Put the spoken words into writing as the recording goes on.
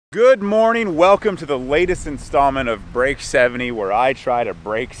Good morning, welcome to the latest installment of Break70, where I try to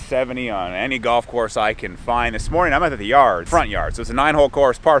break 70 on any golf course I can find. This morning I'm at the yard, front yard, so it's a 9-hole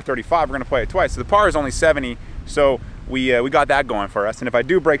course, par 35, we're gonna play it twice. So the par is only 70, so we got that going for us. And if I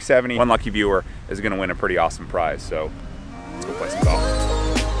do break 70, one lucky viewer is gonna win a pretty awesome prize. So let's go play some golf.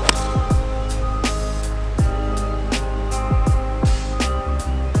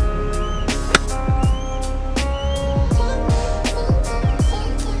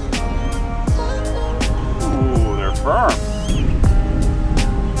 Firm.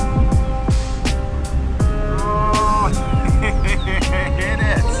 Oh, hit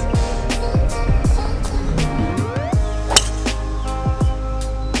it.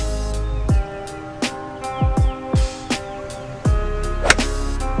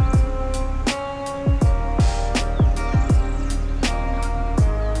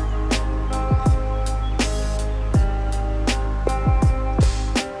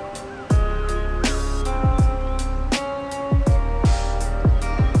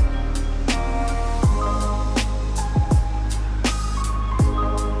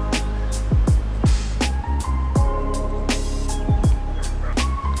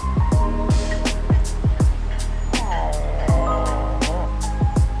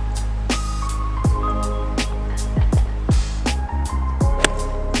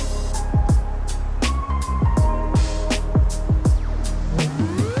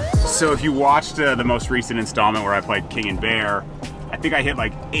 So if you watched the most recent installment where I played King and Bear, I think I hit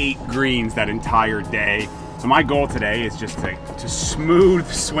like 8 greens that entire day. So my goal today is just to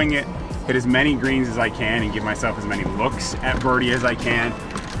smooth swing it, hit as many greens as I can and give myself as many looks at birdie as I can.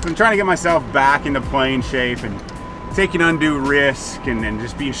 So I'm trying to get myself back into playing shape, and taking undue risk and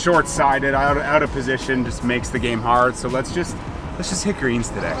just being short-sighted, out of position just makes the game hard. So let's just hit greens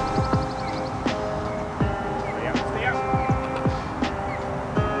today.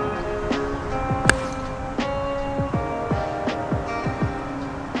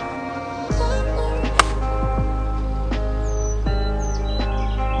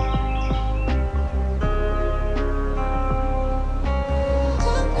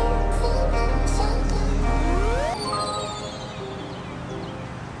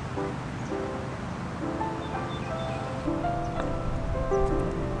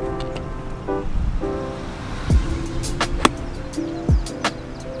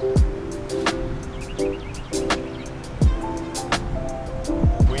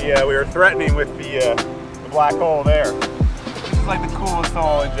 We were threatening with the black hole there. This is like the coolest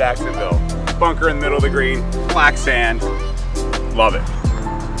hole in Jacksonville. Bunker in the middle of the green, black sand. Love it.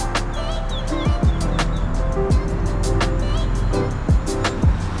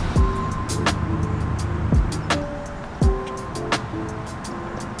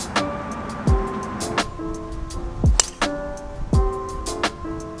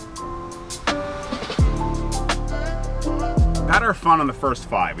 Had our fun on the first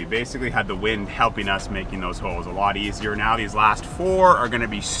 5. We basically had the wind helping us, making those holes a lot easier. Now these last 4 are gonna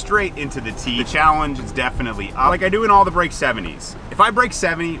be straight into the tee. The challenge is definitely up, like I do in all the break 70s. If I break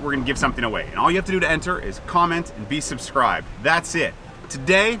 70, we're gonna give something away. And all you have to do to enter is comment and be subscribed. That's it.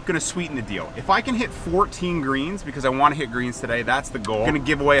 Today, I'm gonna sweeten the deal. If I can hit 14 greens, because I wanna hit greens today, that's the goal, I'm gonna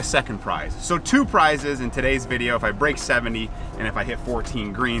give away a second prize. So 2 prizes in today's video if I break 70 and if I hit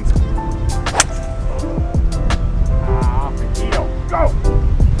 14 greens. Go!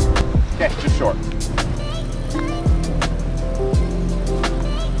 Okay, just short.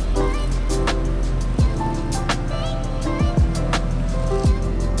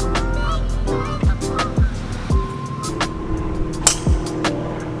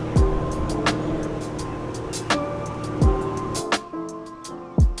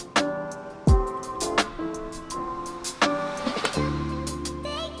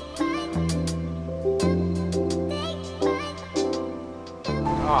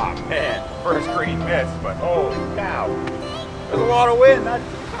 Oh man, first green miss, but holy cow. There's a lot of wind. That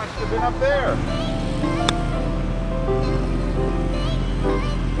should have been up there.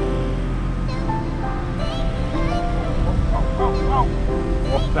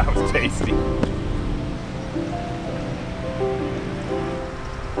 Oh, that was tasty.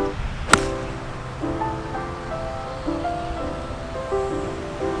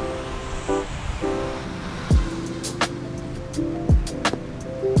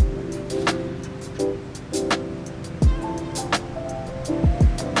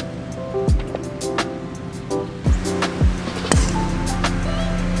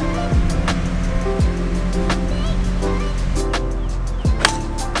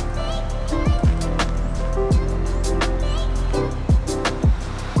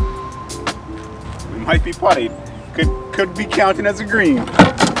 might be putty. Could be counting as a green.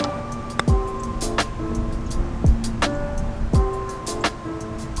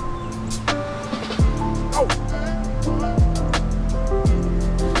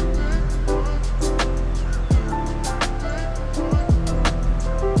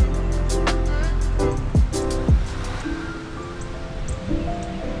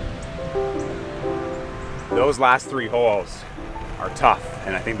 those last 3 holes are tough,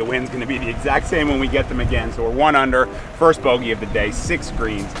 and I think the wind's gonna be the exact same when we get them again. So we're 1 under, first bogey of the day, 6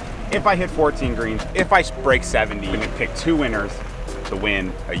 greens. If I hit 14 greens, if I break 70, I'm gonna pick 2 winners to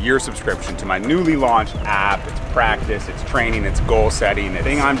win a year subscription to my newly launched app. It's practice, it's training, it's goal setting, the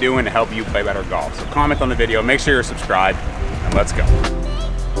thing I'm doing to help you play better golf. So comment on the video, make sure you're subscribed, and let's go.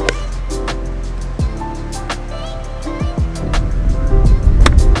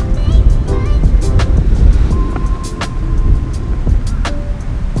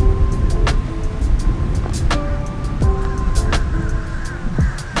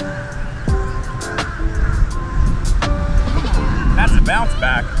 Bounce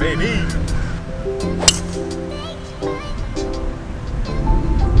back, baby.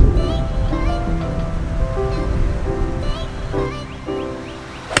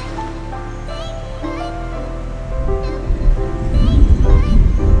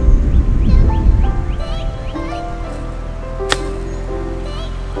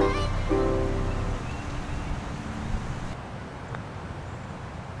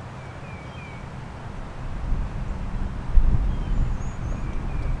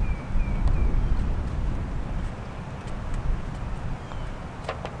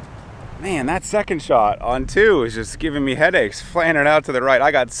 Man, that second shot on 2 is just giving me headaches, flying it out to the right.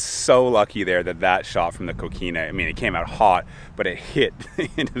 I got so lucky there that shot from the coquina, I mean, it came out hot, but it hit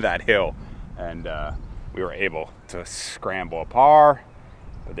into that hill, and we were able to scramble a par.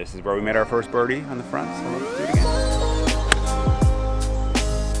 But this is where we made our first birdie on the front, so let's do it again.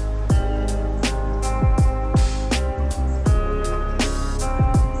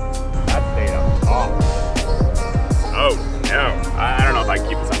 That stayed up top. Oh no, I don't know if I can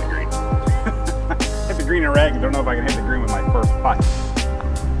keep this on the green. Hit the green and rag. I don't know if I can hit the green with my first putt.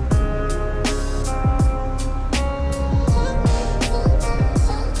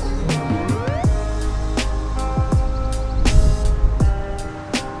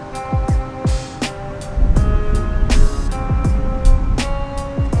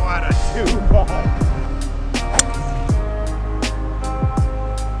 What a 2-putt.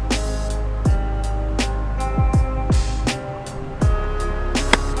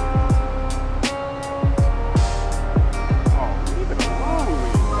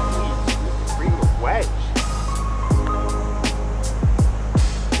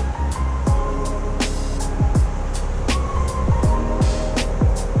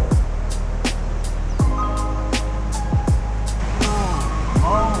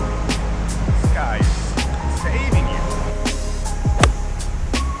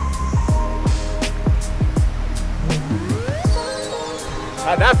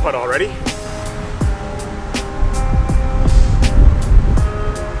 Had that putt already.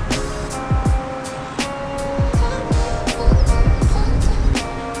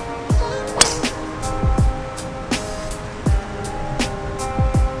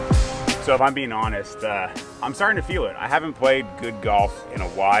 So if I'm being honest, I'm starting to feel it. I haven't played good golf in a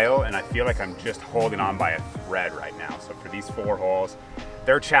while, and I feel like I'm just holding on by a thread right now. So for these 4 holes,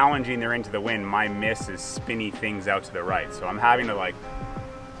 they're challenging, they're into the wind. My miss is spinny things out to the right. So I'm having to like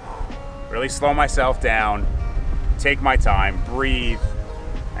really slow myself down, take my time, breathe,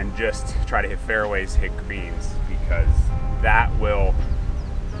 and just try to hit fairways, hit greens, because that will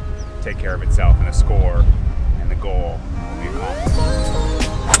take care of itself, and the score and the goal will be accomplished.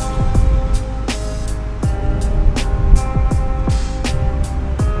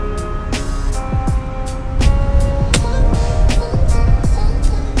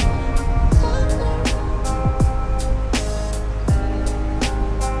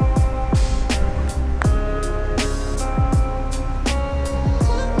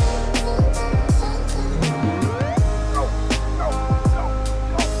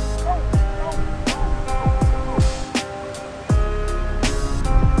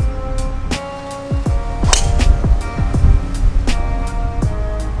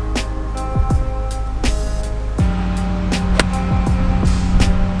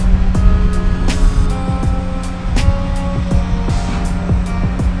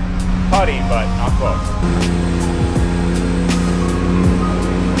 Putting, but not close.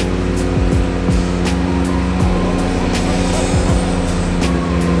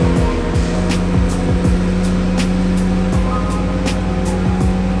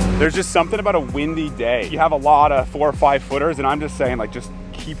 There's just something about a windy day. You have a lot of 4 or 5 footers, and I'm just saying, like, just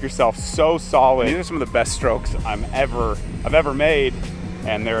keep yourself so solid. These are some of the best strokes I've ever made,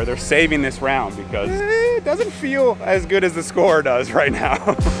 and they're saving this round because it doesn't feel as good as the score does right now.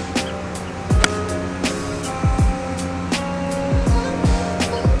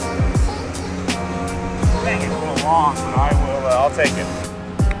 Dang, it's a little long, but I'll take it.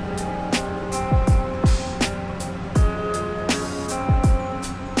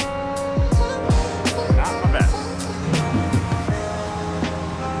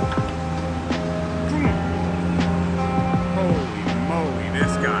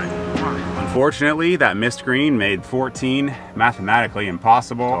 Unfortunately, that missed green made 14 mathematically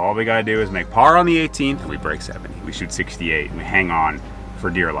impossible. So all we gotta do is make par on the 18th, and we break 70. We shoot 68, and we hang on for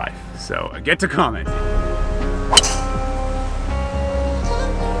dear life. So get to comment.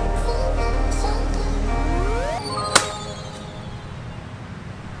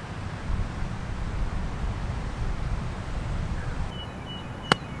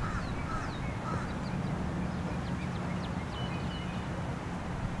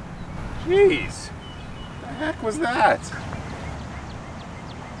 Jeez, the heck was that?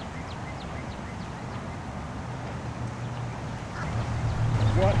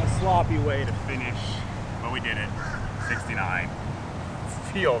 What a sloppy way to finish, but we did it. 69.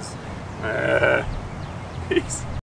 Feels. Peace.